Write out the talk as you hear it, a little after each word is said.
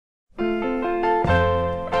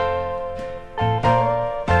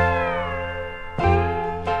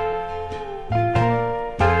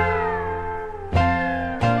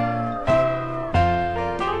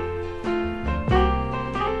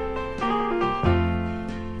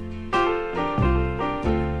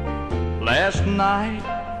Last night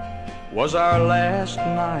was our last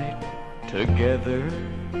night together,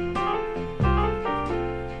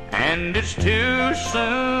 and it's too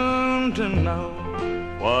soon to know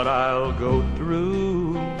what I'll go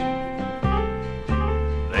through.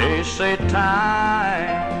 They say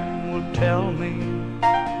time will tell me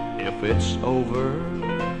if it's over,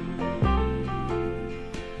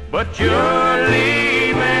 but your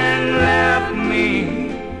leaving left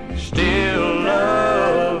me still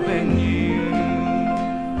loving you.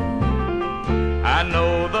 I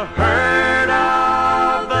know the hurt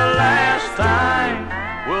of the last time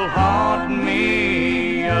will haunt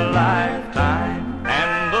me a lifetime,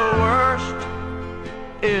 and the worst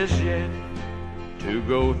is yet to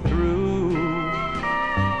go through.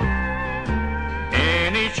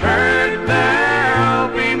 In each hurt there'll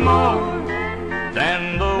be more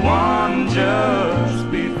than the one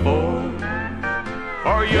just before,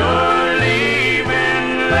 for your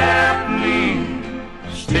leaving left me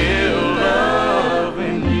still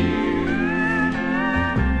loving you.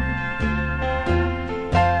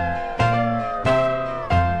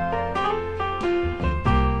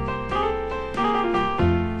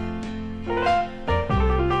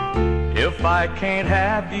 If I can't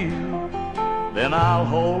have you, then I'll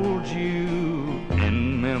hold you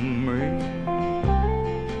in memory.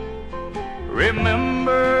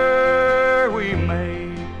 Remember